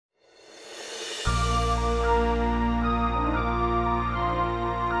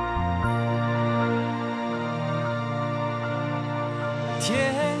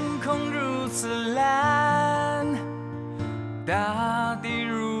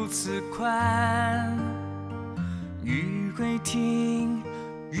欢。雨会停，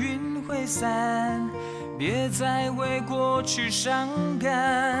云会散，别再为过去伤感。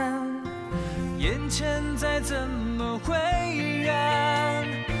眼前再怎么灰暗，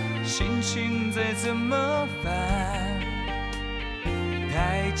心情再怎么烦，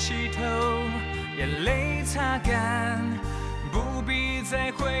抬起头，眼泪擦干，不必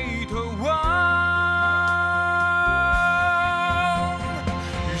再回头望。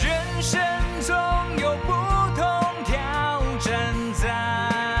人生总有不同挑战在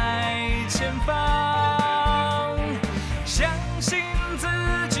前方，相信自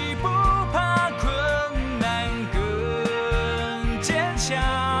己不怕困难，更坚强。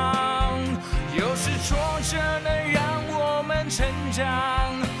有时挫折能让我们成长，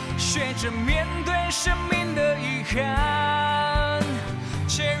学着面对生命的遗憾，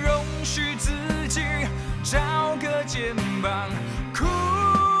且容许自己找个肩膀哭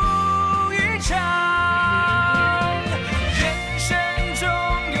一场。人生中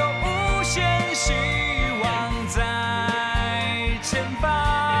有无限希望在前方，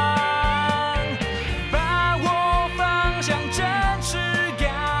把握方向，展翅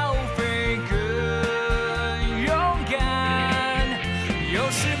高飞，更勇敢。有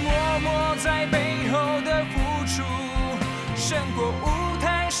时默默在背后的付出，胜过舞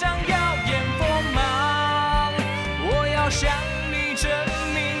台上耀眼锋芒。我要向你证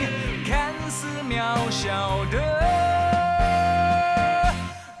明，看似渺小的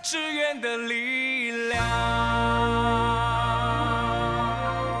志愿的力量。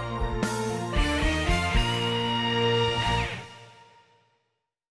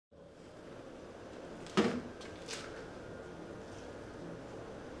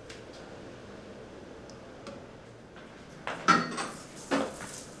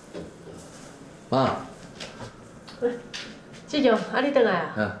妈，志强，啊，你转来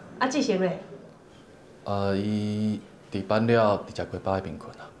啊？嗯。啊，志成咧？伊伫班了，伫食过饱迄边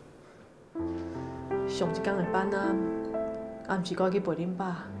困啊。上一天的班啊，暗时赶去陪恁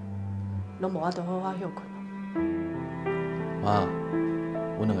爸，拢无法度好好休困。妈，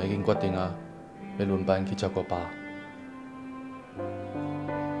阮两个已经决定啊，要轮班去照顾爸。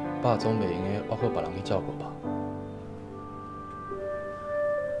爸总袂用个，我靠别人去照顾吧。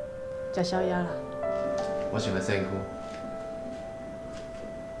食宵夜啦。我想来身躯。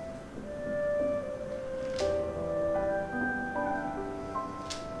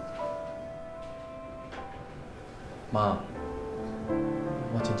妈，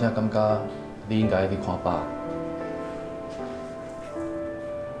我真正感觉你应该去看爸。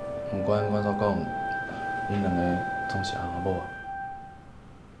不管我怎讲，恁两个总是阿某啊。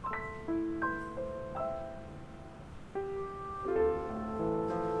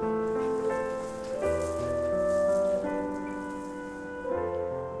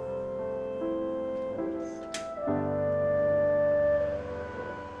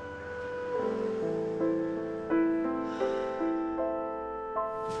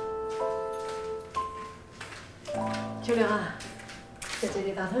秋良啊，食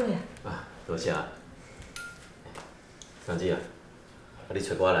一个豆汤呀。啊，多谢。三姐啊，你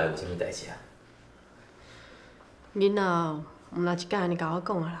找我来有啥物代志啊？囡仔毋若一摆安尼甲我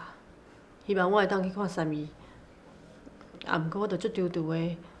讲啊啦，希望我会当去看三姨。啊，毋过我着足丢丢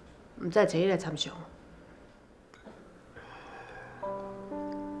的，毋知找你来参详。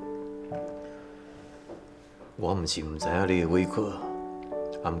我毋是毋知影你的委屈，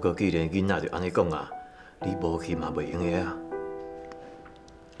啊，毋过既然囡仔就安尼讲啊。你无去嘛袂用个啊！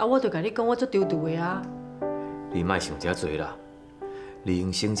啊，我着甲你讲，我足丢丢的啊！你莫想遮多啦，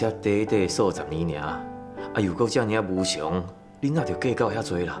人生才短短数十年尔，啊又搁遮尔啊无常，你哪着计较遐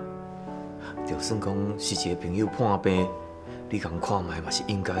多啦？就算讲是一个朋友破病，你共看卖嘛是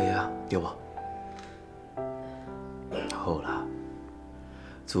应该的啊，对无？好啦，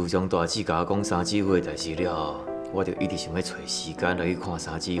自从大姊甲我讲三姊夫的代志了，我着一直想要找时间来去看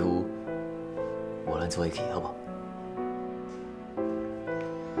三姊夫。无咱做伙去，好无？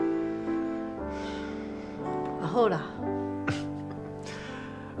啊好啦。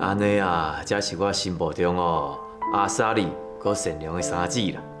安尼啊，才是我心目中哦阿莎莉搁善良的三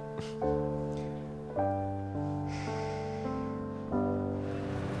姊啦。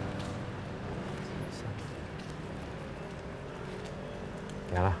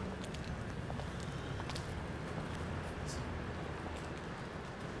行啦。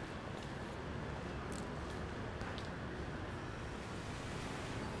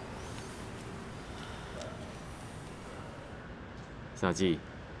三姊，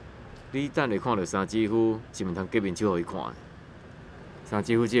你等下看到三姊夫，是毋通隔面手互伊看的。三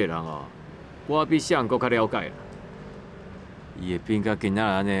姊夫这个人哦，我比谁人搁较了解啦。伊会变甲今仔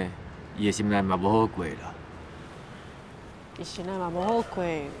安尼，伊的心内嘛无好过啦。伊心内嘛无好过，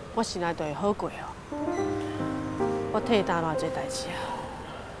我心内就会好过哦。我替伊担偌济代志啊，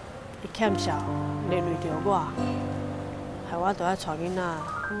伊欠孝连累着我，害我就要带囡仔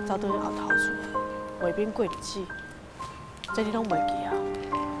走倒去后头厝，为免过日子，这你拢袂记啊？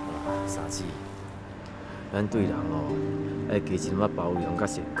三姊，咱对人哦，爱加一点包容甲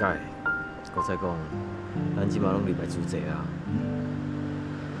善解。搁再讲，咱即马拢入来主席啊。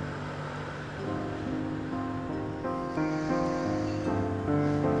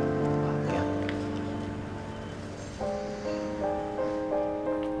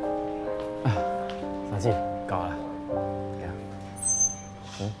三姊，到了，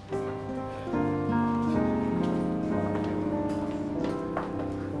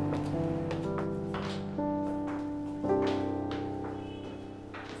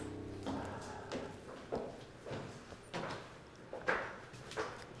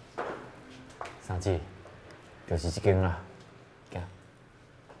三姊，就是这间啦，行。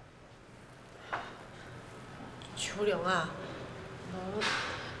秋良啊，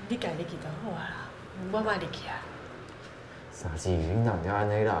你家己去就好啊啦，我莫入去啊。三姊，你哪会安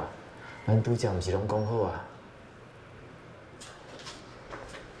尼啦？咱拄则毋是拢讲好啊？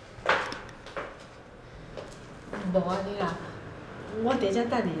无安尼啦，我伫遮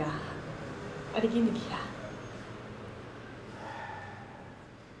等你啦，啊你紧入去啦。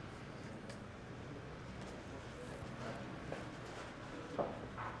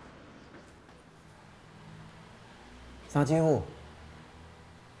三姐夫，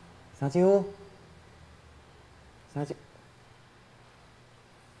三姐夫，三姐，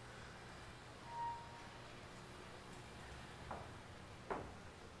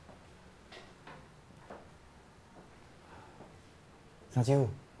三姐夫。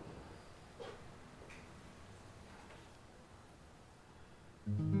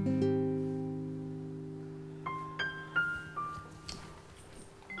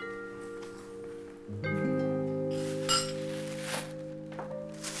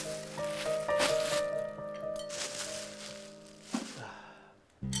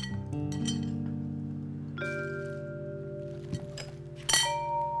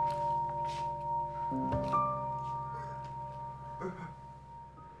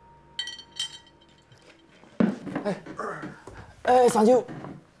三舅，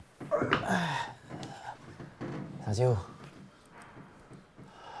三舅，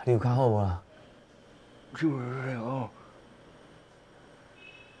你有较好无啦？是哦，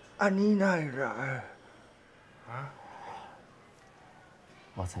安尼哪会来？啊？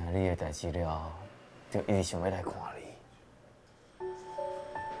我知影你的代志了，就一直想要来看你。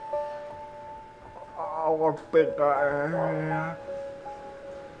啊，我变个安尼啊，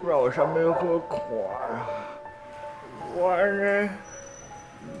我有啥物好看啊？我安尼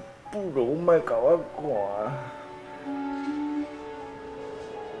不如莫甲我看。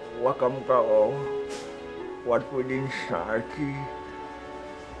我感觉哦，我对恁三姊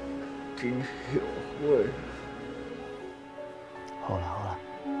真后悔。好啦好啦，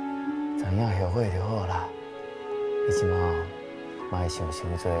知影后悔就好啦。你即马莫想伤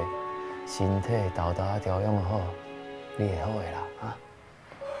多，身体豆豆调养好，你会好的啦啊。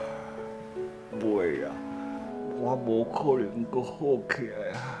袂啊。我无可能阁好起来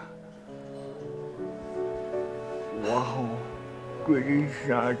啊！我吼对恁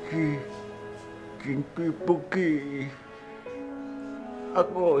三姊真对不起伊，啊，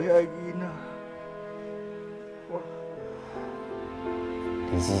我有遐囡仔，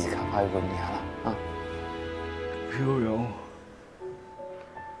你只是较歹运尔啦啊！小良，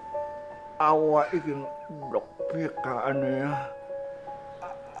啊，我已经落魄甲安尼啊，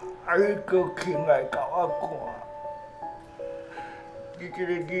你阁轻来甲我看。你这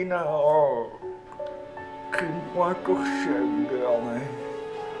个囡仔哦，情感足善良的，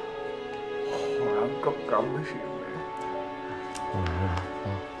互人足感心的。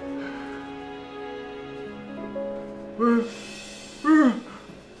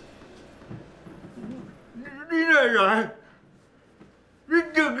你哪来？你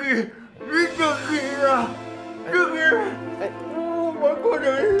进去，你进去啦！进去！我可能。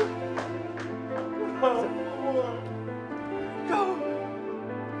走。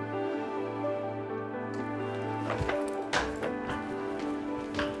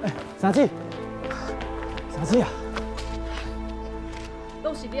三姊，三姊啊！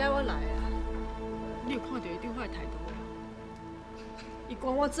拢是你爱我来啊！你有看到伊对我的态度无？伊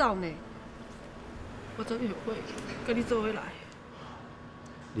赶我走呢，我早就后悔，跟你做伙来。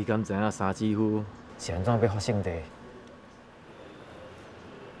你敢知影三姊夫是安怎要发生的？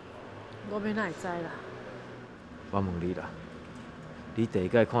我要哪会知啦？我问你啦，你第一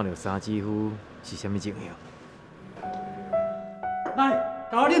摆看到三姊夫是啥物情形？来，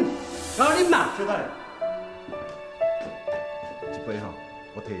甲我啉，甲我啉嘛！小等，一杯吼，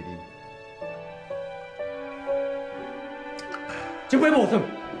我替你啉。这杯无算，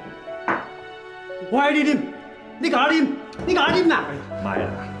我爱你啉，你甲我啉，你甲我啉啦！卖啦，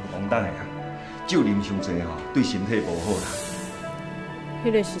王当的啊，酒啉伤济吼，对身体无好啦。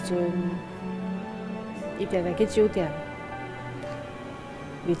迄个时阵，伊定定去酒店，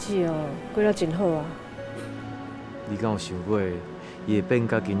日子哦过了真好啊。你敢有想过，伊会变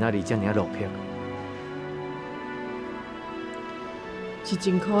甲今仔日遮尔落魄？是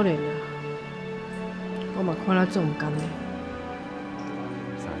真可怜啊！我嘛看了足唔甘的。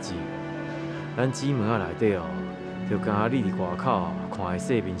三姊，咱姊妹仔内底哦，就敢你伫外口看的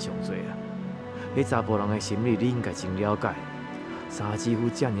世面上侪啊。迄查甫人的心理，你应该真了解。三姊夫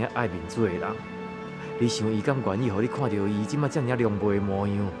遮尔爱面子的人，你想伊敢愿意，互你看到伊即马遮尔凉薄的模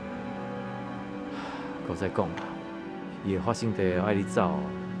样？搁再讲啦，伊会发生地爱你走，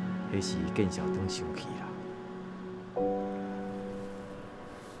迄是见笑转生气啦。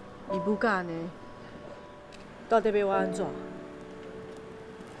伊不敢安尼，到底要我安怎？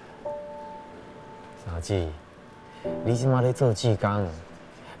三姊，你即马咧做志工，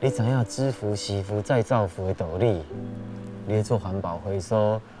你知影知福惜福再造福的道理？你咧做环保回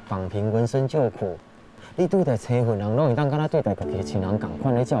收，访贫闻声救苦，你对待青云人，拢会当敢若对待家己的亲人共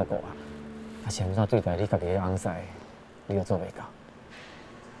款咧照顾啊！啊，是安怎对待你家己的翁婿，你又做袂到。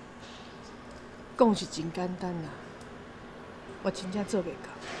讲是真简单啦，我真正做袂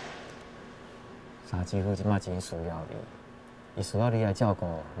到。三姊夫即马真需要你，伊需要你来照顾，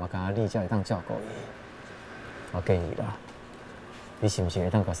嘛敢若你才会当照顾伊。我建议啦，你是毋是会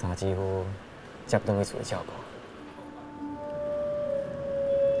当甲三姊夫接转去厝里照顾？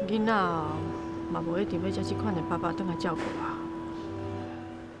囡仔哦，嘛无一定要接即款的爸爸倒来照顾啊。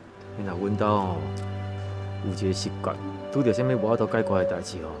因若阮兜吼有一个习惯，拄着啥物无法度解决的代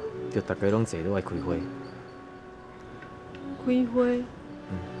志吼，就大家拢坐落来开会。开会？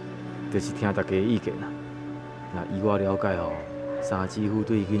就是听大家的意见啦。那以我了解吼，三姊夫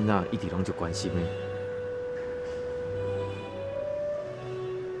对囡仔一直拢足关心的。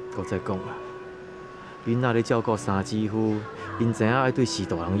搁再讲啦，囡仔咧照顾三姊夫，因知影爱对士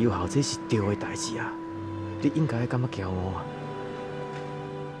大人友好，这是对的代志啊。你应该感觉骄傲啊。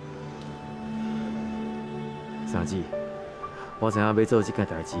三姊，我知影要做这件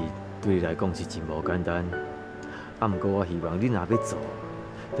代志，对你来讲是真无简单。啊，毋过我希望你若要做，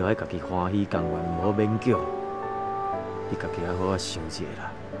就爱家己欢喜甘愿，毋好勉强。你家己爱好好想一下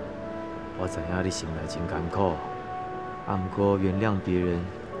啦。我知影你心内真艰苦，啊，毋过原谅别人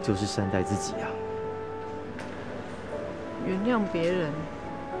就是善待自己啊。原谅别人，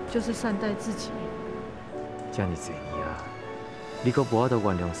就是善待自己。遮尔侪年啊，你阁无法度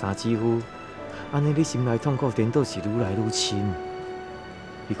原谅三姊夫，安尼你心内痛苦颠倒是愈来愈深。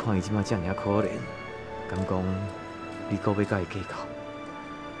你看伊即马遮尔可怜，敢讲你阁要甲伊计较？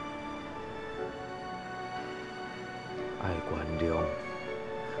爱原谅，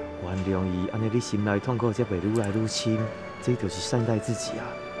原谅伊，安尼你心内痛苦才袂愈来愈深，这就是善待自己啊。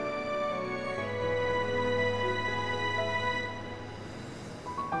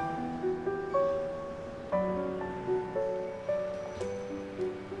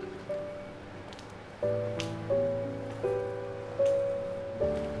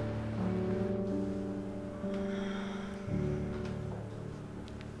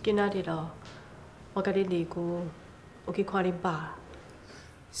今仔日哦，我甲恁二姑有去看恁爸。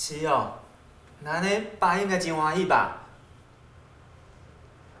是哦，那安尼爸应该真欢喜吧？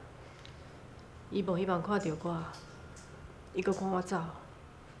伊无希望看到我，伊阁赶我走。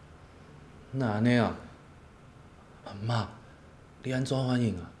那安尼啊？阿妈，你安怎反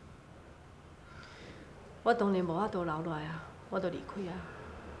应啊？我当然无法度留落来啊，我就离开啊。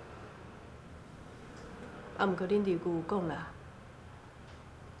啊，毋过恁二姑有讲啦，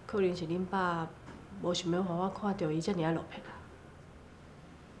可能是恁爸无想要互我看到伊遮尔啊落魄啦。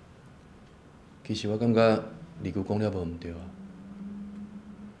其实我感觉二姑讲了无毋对啊。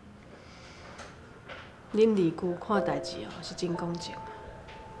恁二姑看代志哦是真公正，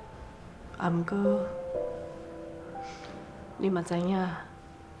啊，毋过你嘛知影，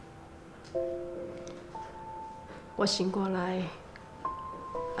我心肝内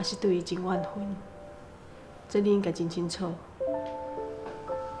也是对伊真怨恨，这你应该真清楚。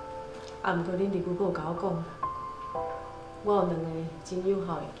啊，毋过恁二姑阁有甲我讲，我有2个真友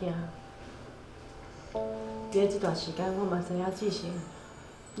好的囝。伫这段时间，我嘛知影至少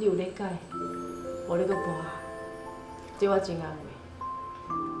你有咧改，无咧阁跋，这我真安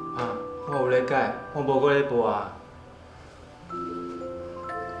慰。啊，我有咧改，我无搁咧跋啊。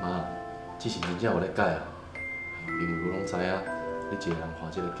妈，只是真正有咧改啊，因为我拢知影，你一个人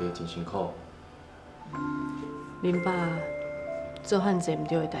看这个家真辛苦。恁爸做汉济毋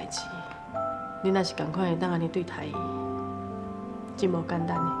对的代志，恁若是共款会当安尼对待伊，真无简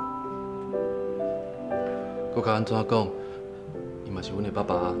单呢。我甲安怎讲，伊嘛是阮的爸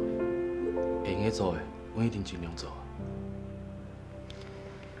爸，会用的做的，阮一定尽量做。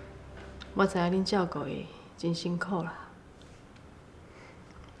我知影恁照顾伊真辛苦啦。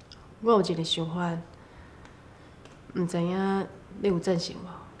我有一个想法，毋知影你有赞成无？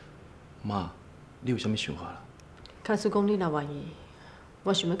妈，你有啥物想法啦？假使讲你若愿意，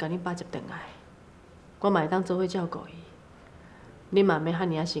我想要甲恁爸接转来，我嘛会当做伙照顾伊。恁嘛免遐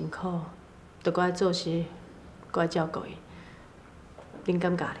尔啊辛苦，着搁爱做事，搁爱照顾伊，恁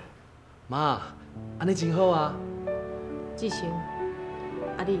感觉哩？妈，安尼真好啊！志成，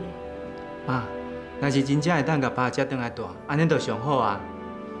啊你嘞？妈，若是真正会当甲爸接转来住，安尼就上好啊。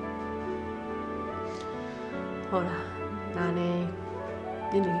好啦，那安尼，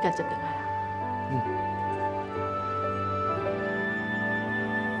恁就去甲接转来啦。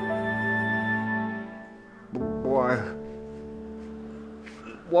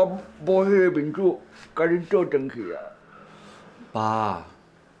我无迄个面子，甲恁做转去啊。爸，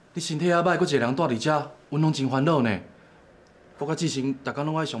你身体还歹，搁一个人住伫遮，阮拢真烦恼呢。我甲志成逐工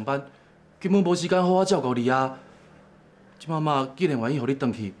拢爱上班，根本无时间好好照顾你啊。即妈既然愿意互你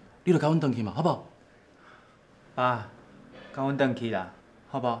转去，你就甲阮转去嘛，好不好？爸，甲阮转去啦，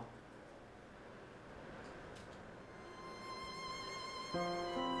好不好？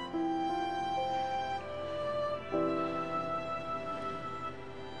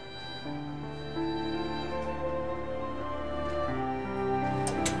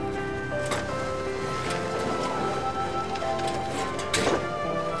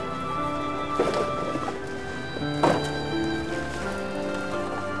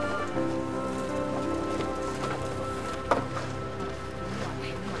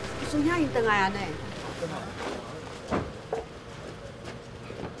孙遐因转来安尼。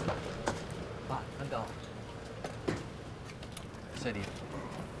爸，等到。谢你。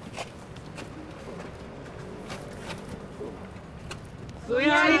孙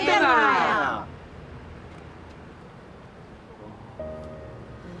遐你转来啊！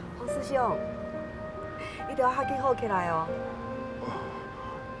黄师兄，你着要较紧好起来哦。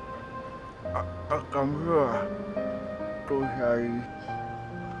感谢，多谢伊。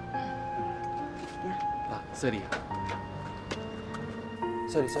爸，谢你。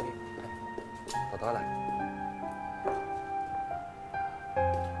谢你，谢你。大大来。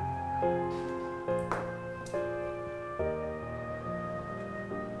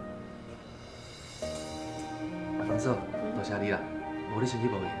黄嫂，多谢你啦，无你身体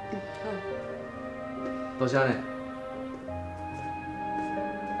无闲。好。多谢呢。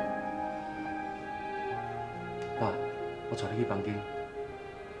爸，我带你去房间。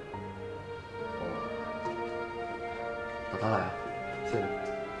大大来啊，谢你。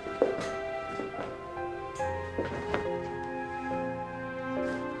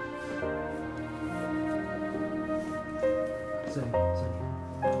谢你，谢你。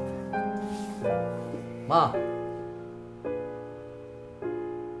妈。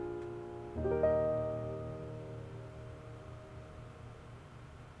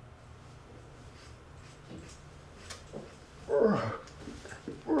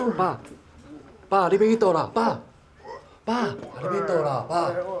爸，你要去倒啦？爸，你要倒啦？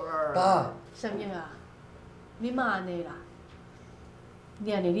爸。啥物啊？你莫安尼啦！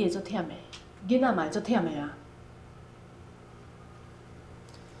你安尼你会足忝的，囡仔嘛会足忝的啊。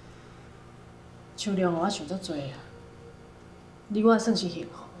秋良，我想足多啊。你我算是幸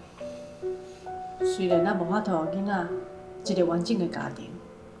福，虽然咱无法度互囡仔一个完整的家庭，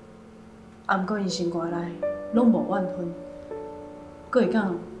啊，毋过因生活来拢无怨恨，阁会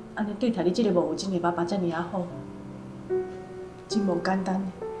讲安尼对待你这个无有情的爸爸遮尔啊好，真无简单的，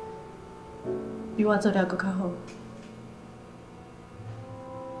比我做了阁较好。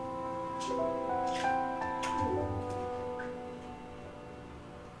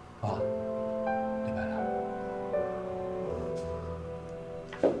爸，你来了。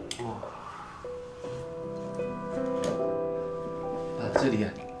爸，这里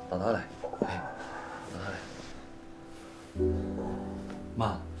啊，大大来，大大来。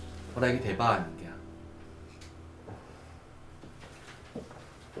妈，我来去摕爸的物件。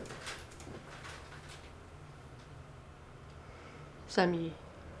啥物？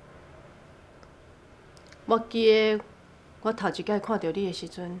我记得我头一摆看到你的时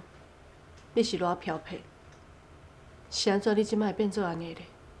阵，你是偌漂泊，是安怎你即摆变做安尼咧？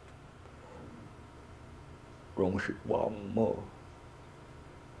拢是我唔好，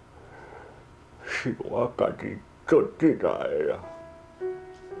是我家己做得来的。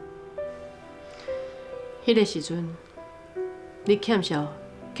迄个时阵，你欠甲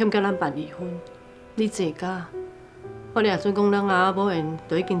咱办离婚，你坐假，我俩准讲咱阿某缘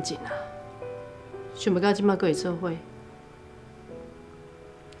都已经尽啊，想不到即摆阁会做伙。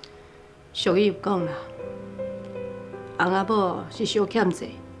俗语有讲啦，翁仔某是小欠债，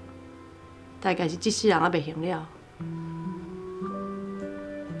大概是即世人还袂行了。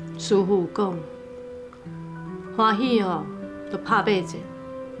师父有讲，欢喜吼就拍8折，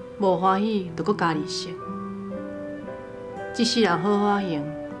无欢喜就搁加利息。即世人好好行，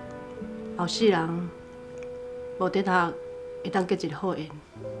后世人无得读会当结一个好缘。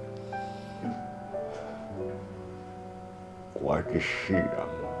我这世人，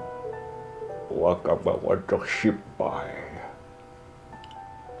我感觉我足失败啊！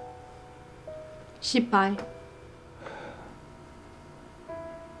失败？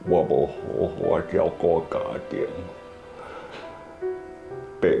我无好好照顾家庭，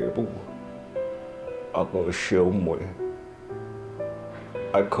爸母也无小妹，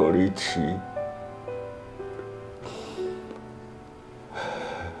还靠你饲。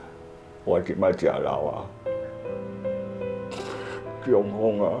我即摆食老啊，中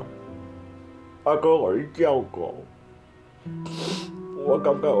风啊，还阁互你照顾，我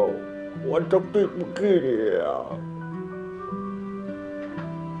感觉我足对不起你啊！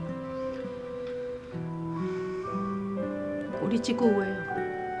有你即句话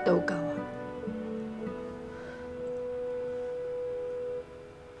哦，都有够啊！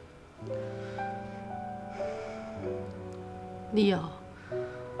你哦，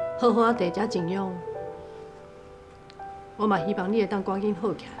好好啊地遮静养，我嘛希望你会当赶紧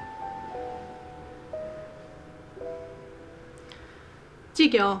好起来。志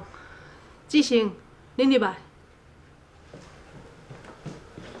强、志成，恁入来。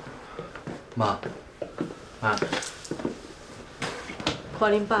妈，妈，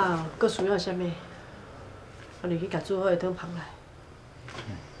看恁爸哦，阁需要啥物，我入去甲煮好的汤捧来。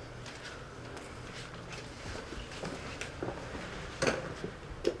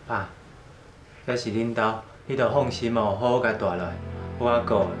爸，这是恁兜，你着放心哦，好好甲住落来，我阿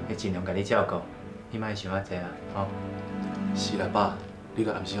哥会尽量甲你照顾，你莫想遐济啦，吼。是啦，爸，你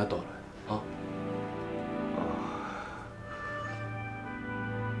甲安心啊住落来，吼。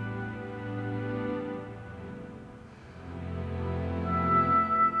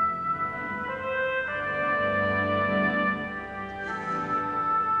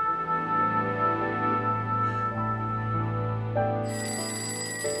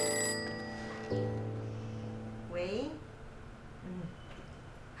喂，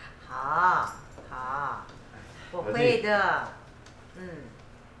好，我会的。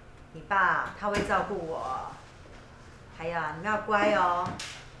你爸他会照顾我。还有你们要乖哦，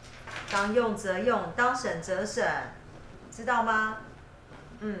当用则用，当省则省，知道吗？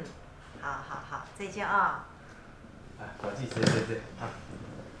好，再见啊。大姐，坐，哈。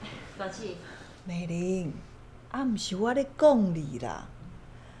大姐。美玲，毋是我咧讲你啦。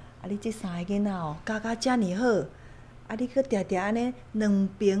你这3个囡仔哦，教遮尔好，你搁常常安尼两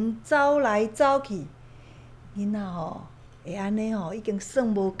边走来走去，囡仔吼会安尼吼，已经算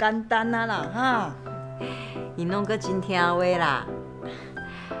无简单啊啦哈。你弄个真听话啦。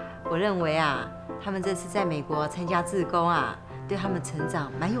我认为啊，他们这次在美国参加志工啊，对他们成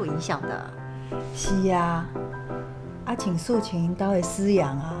长蛮有影响的。是啊，像素琴因兜的思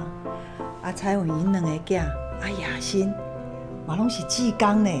阳啊，彩云因2个囝，雅欣。嘛拢是志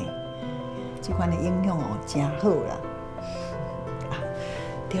工呢，这款的影响哦，真好啦。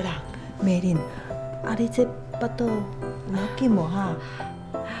对啦，美玲，你这腹肚有要紧无哈？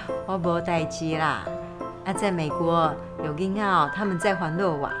我无代志啦。在美国有囡仔哦，他们在环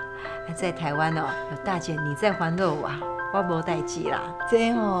绕我；在台湾哦，有大姐你在环绕我，我无代志啦。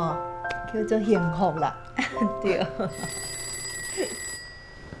这吼叫做幸福啦，对。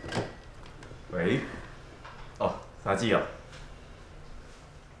喂，哦，三姊哦。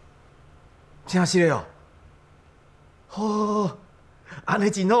真是的哦，好，安尼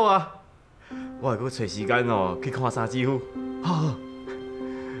真好啊！我会搁找时间哦去看三姊夫。好，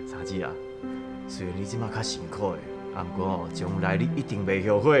三姊啊，虽然你即马较辛苦的，不过哦，将来你一定袂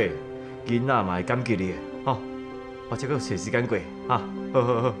后悔，囡仔嘛会感激你的。吼，我再搁找时间过，哈，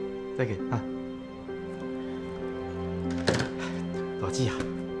好，再见哈。大姊啊，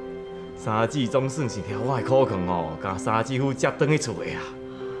三姊总算是听我的苦劝哦，甲三姊夫接转去厝的啊。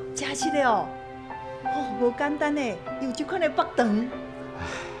真是的哦。无简单的，有这款的腹肠。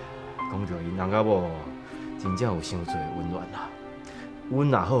讲着因翁仔某，真正有伤侪温暖啦。阮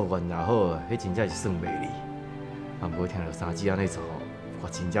也好，愿也好，迄真正是算袂离。不过听到三姊安尼做，我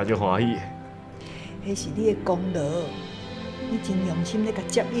真正足欢喜的。迄是你的功劳，你真用心咧甲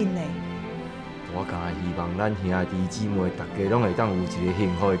接应呢。我敢希望咱兄弟姊妹大家拢会当有一个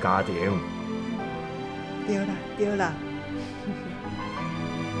幸福的家庭。对啦，对啦。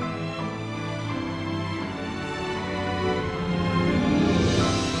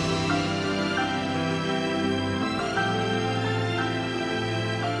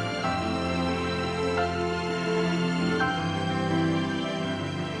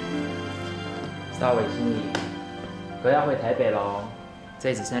稍微心意，哥要回台北喽，这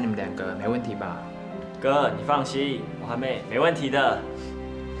里只剩下你们2个，没问题吧？哥，你放心，我和妹没问题的。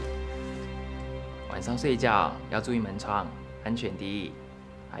晚上睡觉要注意门窗，安全第一。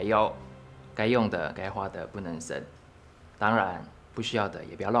还有，该用的、该花的不能省，当然不需要的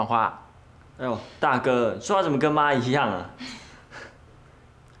也不要乱花。哎呦，大哥，说话怎么跟妈一样啊？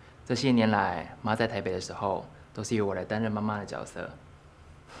这些年来，妈在台北的时候，都是由我来担任妈妈的角色。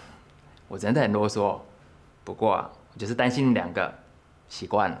我真的很啰嗦，不过我就是担心你2个，习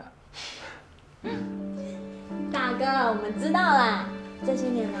惯了。大哥，我们知道啦，这些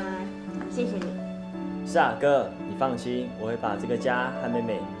年来，谢谢你。是啊，哥，你放心，我会把这个家和妹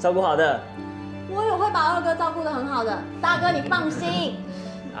妹照顾好的。我也会把2哥照顾得很好的，大哥你放心。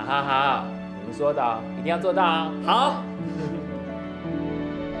好，你们说的一定要做到啊！好。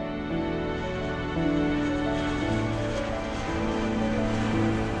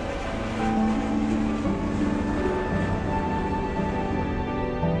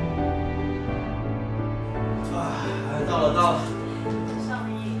到了。少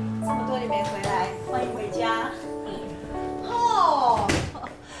明，这么多年没回来，欢迎回家。哦，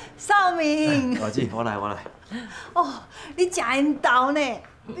少明。老姐，我来。哦，你食因豆呢，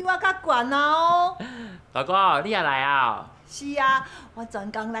比我较悬啊哦。老公，你也来啊？是啊，我专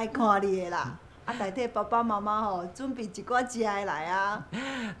工来看你的啦。啊，代替爸爸妈妈吼，准备一寡食的来啊。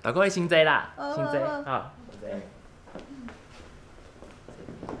老公，你先坐啦，先坐，好，坐。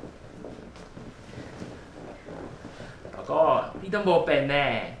老公，你都无变呢。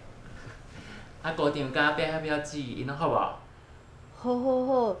啊，高场甲变遐表姊，因拢好无？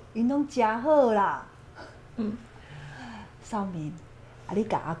好，因拢真好啦。少明，啊，你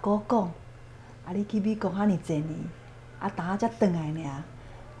甲阿姑讲，啊，你去美国遐尼侪年，啊，当下才转来尔，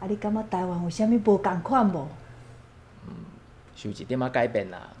啊，你感觉台湾有啥物无共款无？是有一点仔改变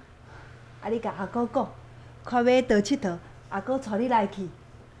啦。啊，你甲阿姑讲，看要倒佚佗，阿姑带你来去。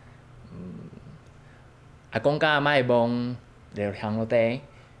阿公甲阿嬷会忙，就乡落地，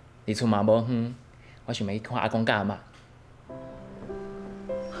离厝嘛无远，我想要去看阿公甲阿嬷。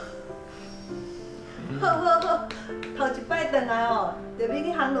好，头一摆转来哦，就要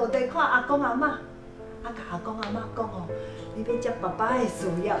去乡落地看阿公阿嬷，啊，甲阿公阿嬷讲哦，你要接爸爸的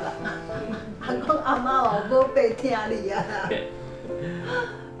事业啦。阿公阿嬷哦，无白听你啊。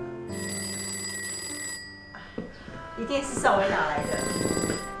一定是少伟打来的。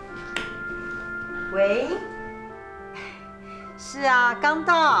喂，是啊，刚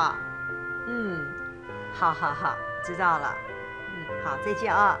到。好，知道了。好，再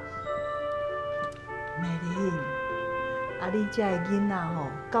见啊。美玲，啊，你这个囡仔吼，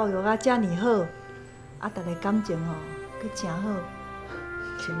教育啊这么好，啊，大家感情吼，佫真好，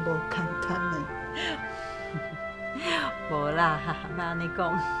真无简单呢。无啦，莫安尼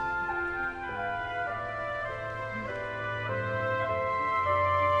讲。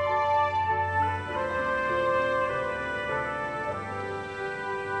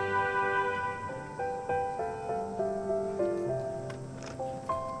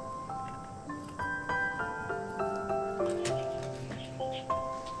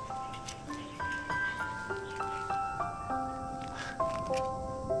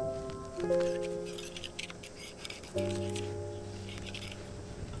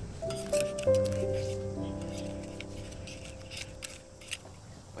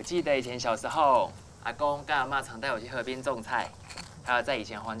我记得以前小时候，阿公跟阿嬷常带我去河边种菜，还有在以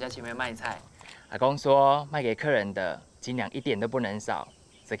前皇家前面卖菜。阿公说，卖给客人的斤两一点都不能少，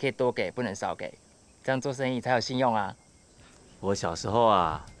只可以多给，不能少给，这样做生意才有信用啊。我小时候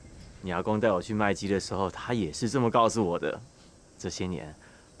啊，你阿公带我去卖鸡的时候，他也是这么告诉我的。这些年，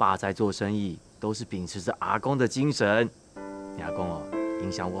爸在做生意都是秉持着阿公的精神。你阿公哦，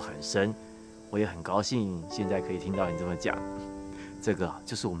影响我很深，我也很高兴现在可以听到你这么讲。这个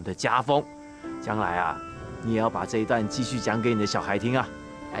就是我们的家风，将来啊，你也要把这一段继续讲给你的小孩听啊。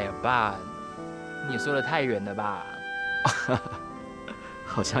哎呀，爸，你说的太远了吧？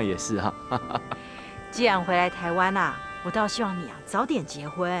好像也是啊。既然回来台湾啊，我倒希望你啊早点结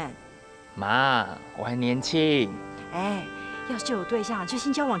婚。妈，我还年轻。哎，要是有对象就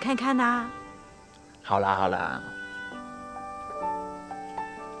先交往看看呐。好啦。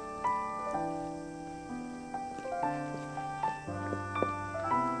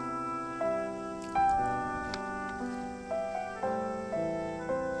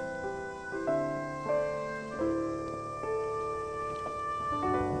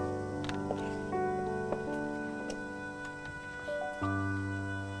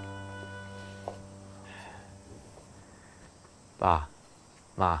爸、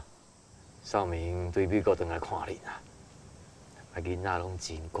妈，少明对美国回来看恁啊，啊囡仔拢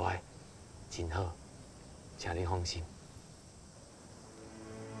真乖，真好，请你放心。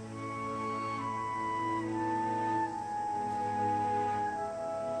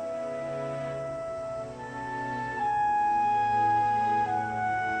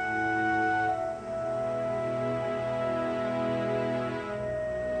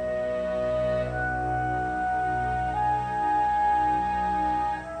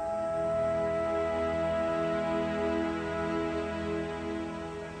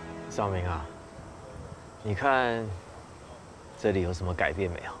少明啊，你看这里有什么改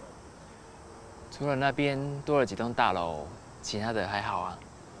变没有？除了那边多了几栋大楼，其他的还好啊。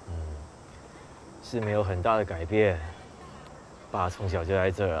是没有很大的改变。爸从小就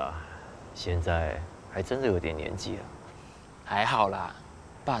在这儿啊，现在还真的有点年纪了。还好啦，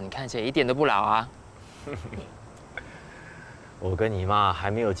爸，你看起来一点都不老啊。我跟你妈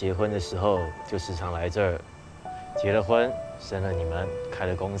还没有结婚的时候，就时常来这儿。结了婚，生了你们，开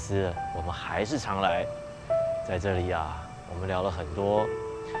了公司，我们还是常来。在这里啊，我们聊了很多，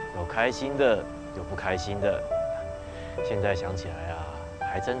有开心的，有不开心的。现在想起来啊，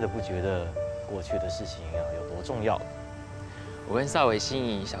还真的不觉得过去的事情啊有多重要。我跟少伟、心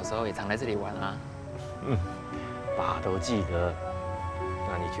怡小时候也常来这里玩啊。爸都记得。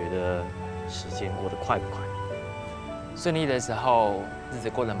那你觉得时间过得快不快？顺利的时候，日子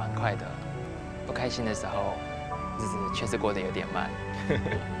过得蛮快的；不开心的时候，日子确实过得有点慢。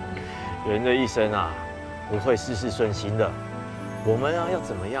人的一生啊，不会事事顺心的。我们啊，要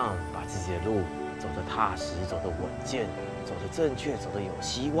怎么样把自己的路走得踏实，走得稳健，走得正确，走得有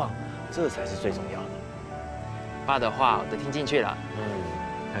希望，这才是最重要的。爸的话我都听进去了。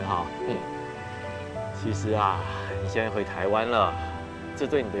很好。其实啊，你现在回台湾了，这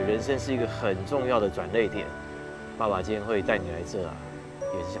对你的人生是一个很重要的转捩点。爸爸今天会带你来这啊，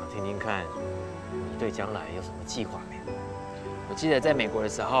也是想听听看你对将来有什么计划没？我记得在美国的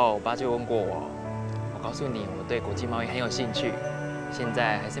时候，我爸就问过我，我告诉你我对国际贸易很有兴趣，现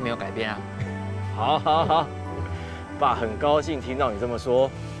在还是没有改变啊。好，爸很高兴听到你这么说。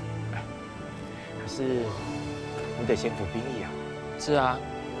可是你得先服兵役啊。是啊，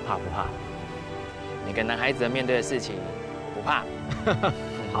怕不怕？每个男孩子面对的事情，不怕。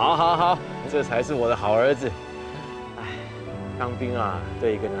好，这才是我的好儿子。当兵啊，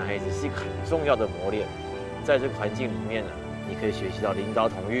对一个男孩子是一个很重要的磨练。在这个环境里面呢，你可以学习到领导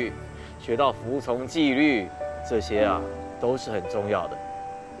统御，学到服从纪律，这些啊都是很重要的。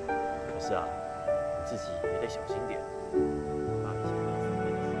可是啊，你自己也得小心点。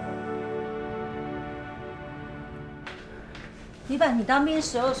你把你当兵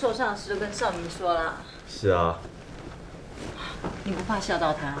时候受伤的事都跟少明说了。是啊。你不怕吓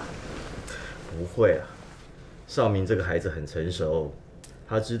到他？不会啊。少明这个孩子很成熟，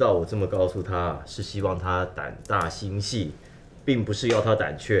他知道我这么告诉他是希望他胆大心细，并不是要他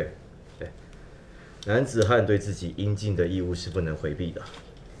胆怯。对，男子汉对自己应尽的义务是不能回避的。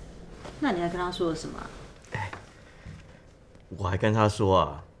那你还跟他说了什么？我还跟他说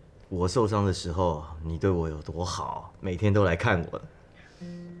啊，我受伤的时候你对我有多好，每天都来看我。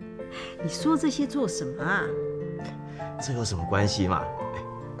你说这些做什么啊？这有什么关系嘛？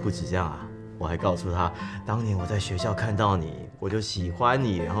不止这样啊。我还告诉他，当年我在学校看到你，我就喜欢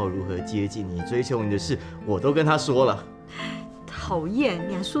你，然后如何接近你、追求你的事，我都跟他说了。讨厌，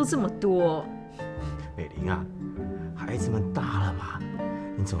你还说这么多。美玲啊，孩子们大了嘛，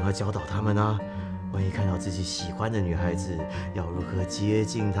你总要教导他们啊。万一看到自己喜欢的女孩子，要如何接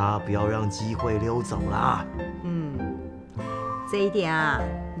近她，不要让机会溜走啦。这一点啊，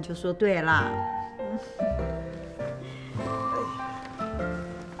你就说对了。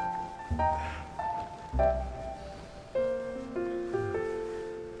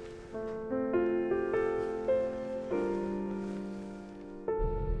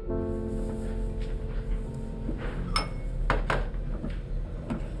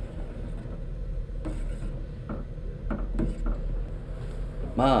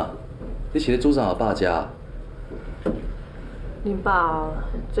妈，你是咧煮啥互爸食？恁爸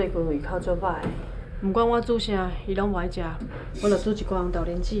最近胃口足歹，毋管我煮啥，伊拢无爱食，我就煮一罐红豆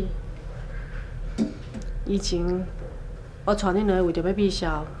莲子。以前我带恁两个为着要避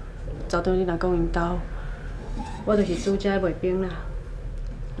笑，走到恁阿公因兜，我就是煮这卖冰啦，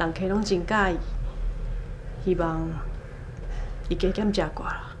人客拢真介意，希望伊加减食寡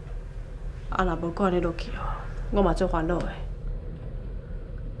啦。啊，若无管你落去哦，我嘛足烦恼的。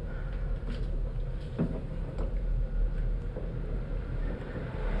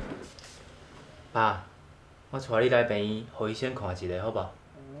爸，我带你来病院，互医生看一下，好不好？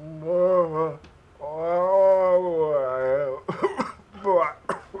我来。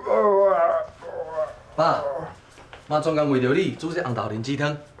妈专工为着你煮这红豆莲子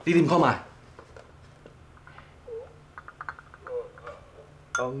汤，你啉看卖。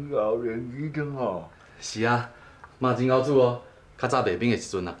红豆莲子汤哦。是啊，妈真晓煮哦。较早卖冰的时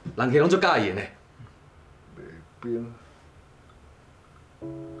阵啊，人客拢足喜欢的。卖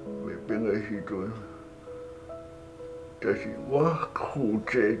冰的时阵，就是我负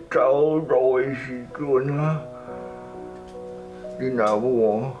责走路的时阵啊。恁阿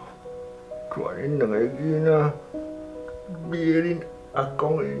母哦，带恁两个囡仔，买恁阿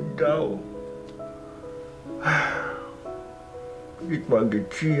公因兜。唉，迄段日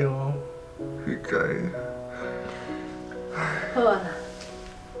子哦，实在。好啊啦，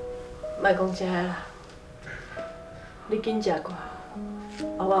莫讲这个啦，你紧食寡，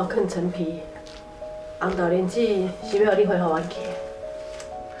我有囥陈皮，红豆莲子是要你回互阮去。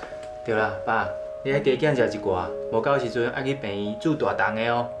对啦，爸，你爱加减食一寡，无够时阵爱去病院煮大肠的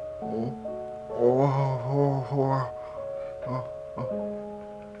哦。好啊，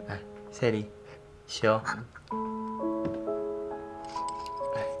来，细粒，小，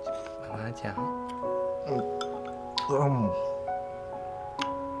来，慢慢食。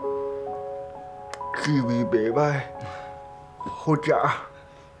滋味袂歹，好食，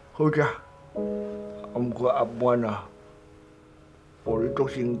好食。毋过阿满啊，无你足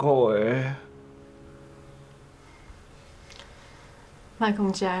辛苦的。莫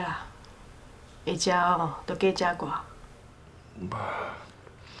讲这个啦，会食哦，就加食寡。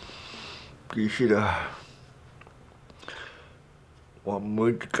其实啊，我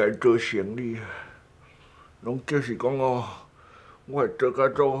每一间做生意，拢就是讲哦，我会做甲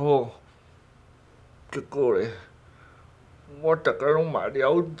做好。结果咧，我逐个拢嘛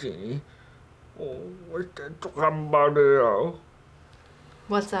了钱，我真足坎捌的啊！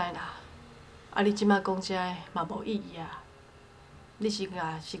我知啦，啊你即摆讲这个嘛无意义啊。你是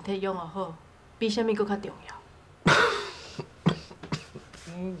甲身体养好，比啥物佫较重要。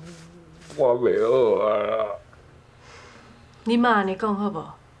我袂好啊啦。你妈安尼讲好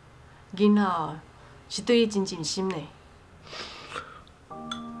无？囡仔哦是对你真尽心呢。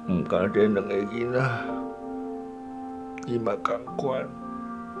毋敢这两个囡仔，伊嘛共款，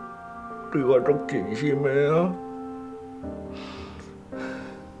对我足尽心的啊。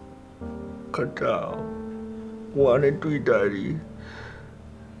较早我安尼对待你，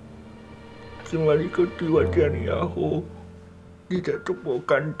今摆你阁对我遮尔啊好，你才足无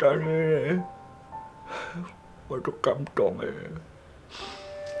简单的呢，我足感动的。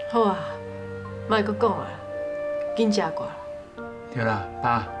好啊，莫佫讲啊，紧食寡。对啦，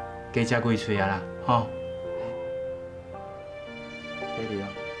爸，加食几喙啊啦，吼。细粒哦，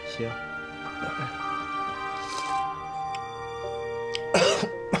小。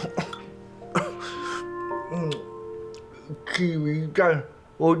气味赞，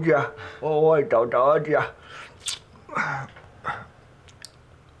好食，我会豆豆仔食。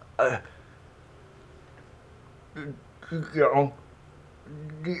这样，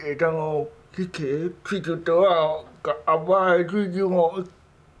你会当哦去摕喙球刀啊，甲阿妈的喙球哦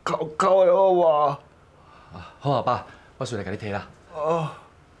抠抠的好无？好啊，爸，我随来甲你摕啦。哦，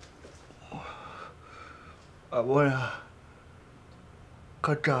阿妹啊，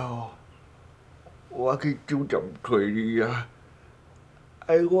较早哦，我去酒店找你啊，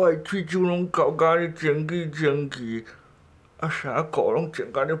我的喙手拢搞甲你前去，衫裤拢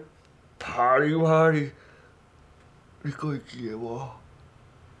穿甲你拍哩，你阁会记得无？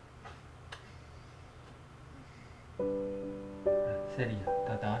细粒，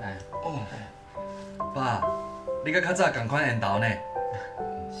豆豆来。爸，你甲较早同款缘投呢？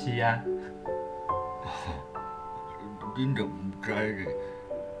是啊。恁就毋知咧，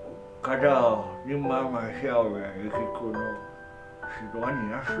较早恁妈妈少年的时阵哦，是偌尔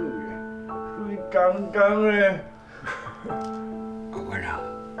水的，水当当的。阿文啊，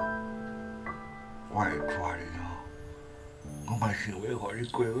我会带你哦，我嘛想要互你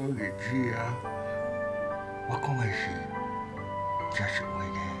过好日子啊。我讲的是真实话呢。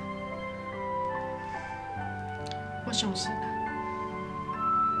我相信啦。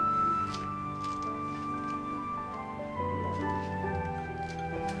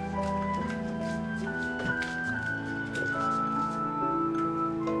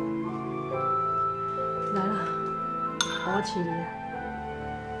来啦，我饲你啊。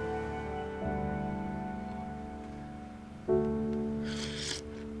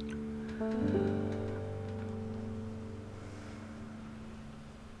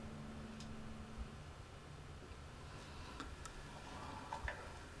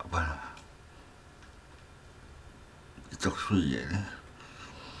足水的呢，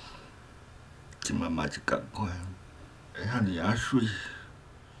即摆嘛是共款，会遐尔啊水，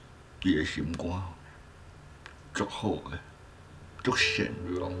伊的心肝足好诶，足善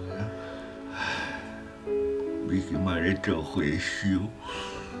良诶。你今摆咧做回收，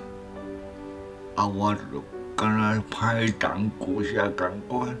我就敢若歹当顾社共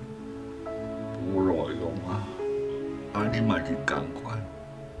款，无路用啊！你嘛是共款，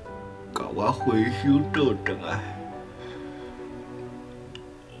甲我回收倒转来。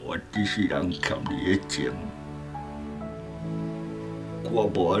我这世人欠你的情，我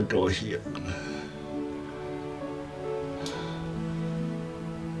无法度还。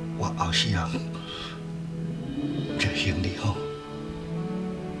我后世人就行你好。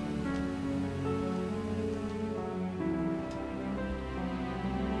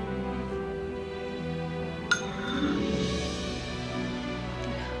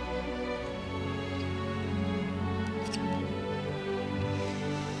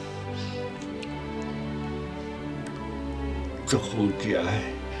足好食的，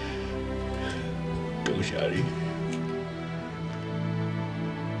多谢你。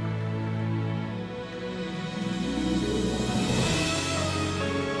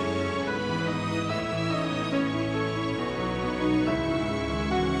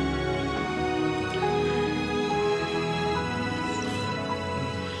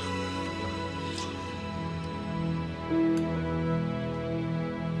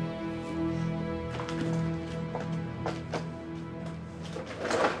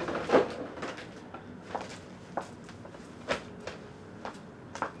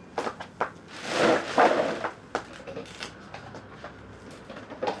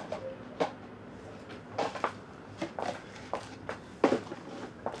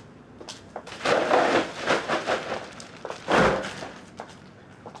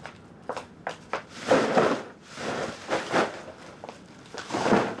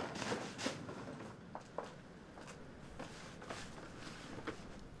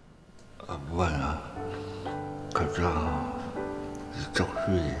早是足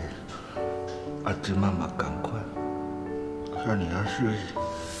水的，即摆嘛同款，遐尔啊水，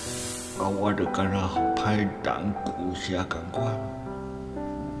我就敢若歹当旧社同款，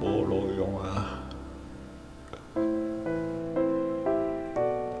无路用啊！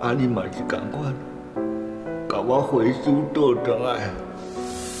你嘛是同款，甲我回收倒转来，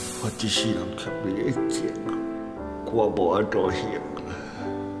我一世人欠你的情，我无法度还，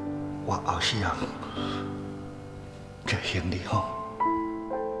我后世人。这行李吼，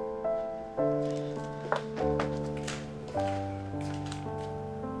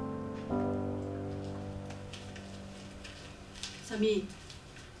什么？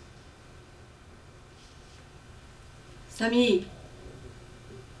什么？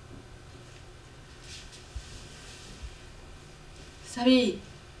什么？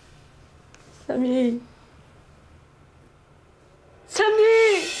什么？什么？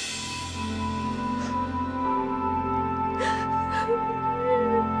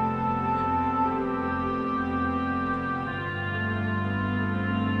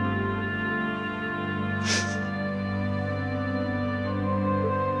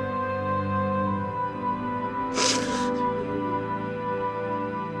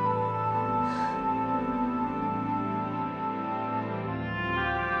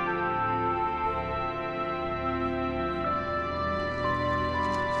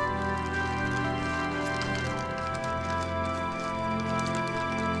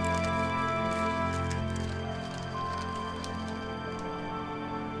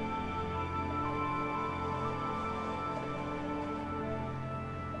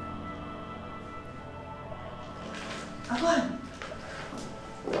阿管，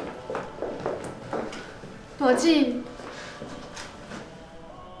大姐，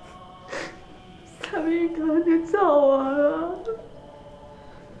啥物干就走啊啦？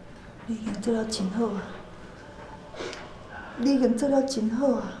你已经做了真好啊！你已经做了真好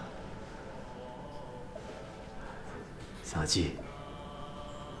啊！三姊，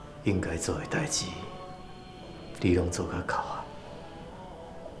应该做的代志，你拢做甲到啊！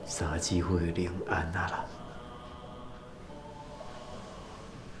三姊会平安啊啦！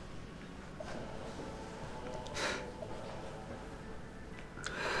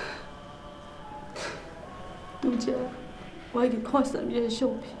拄则我已经看三妹的相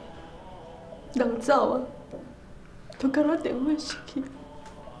片，人走啊，就敢若电话失去。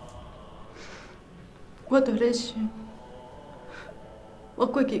我就咧想，我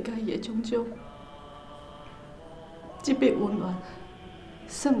过去甲伊的种种，这笔温暖，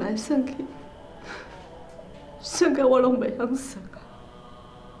算来算去，算到我拢袂晓算啊。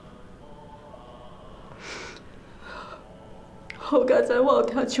好佳哉，我有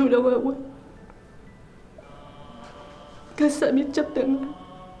听秋良的话。甲三妹接转来，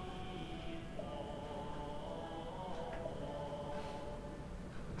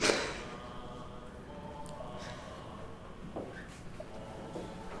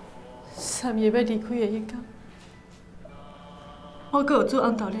 3月要离开的迄天，我阁有煮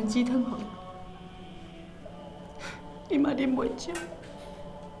红豆莲鸡汤互你，你嘛啉袂少。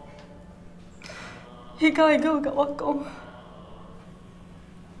迄天伊阁有甲我讲，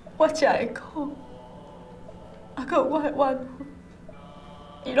我食的苦，还阁有我的怨恨，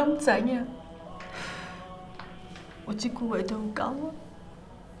伊拢知影。有即句话都有教我。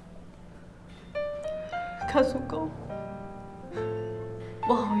假使讲，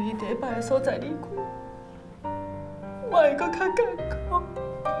我互伊第一摆的所在离开，我会阁较艰苦。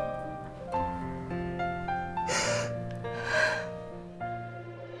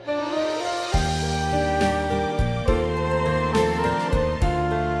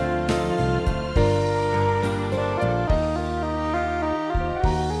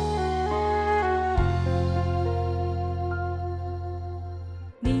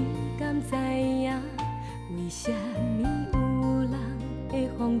你敢知影为什么有人会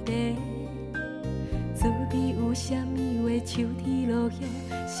皇帝？注定有什么话秋天落叶，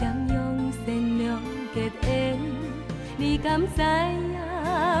相拥善良结缘。你敢知影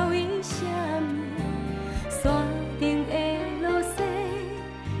为什么山顶的落雪，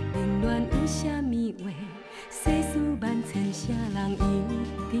冷暖有什么话？世事万千，啥人一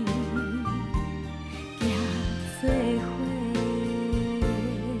定行做伙？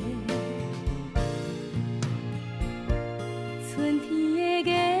春天的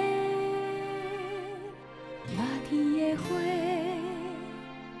月，热天的花，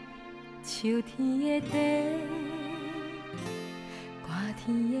秋天的地，寒天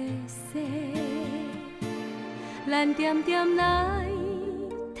的雪，咱点点来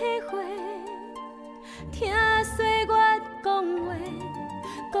体会，听岁月讲话，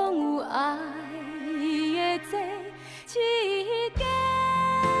讲有爱。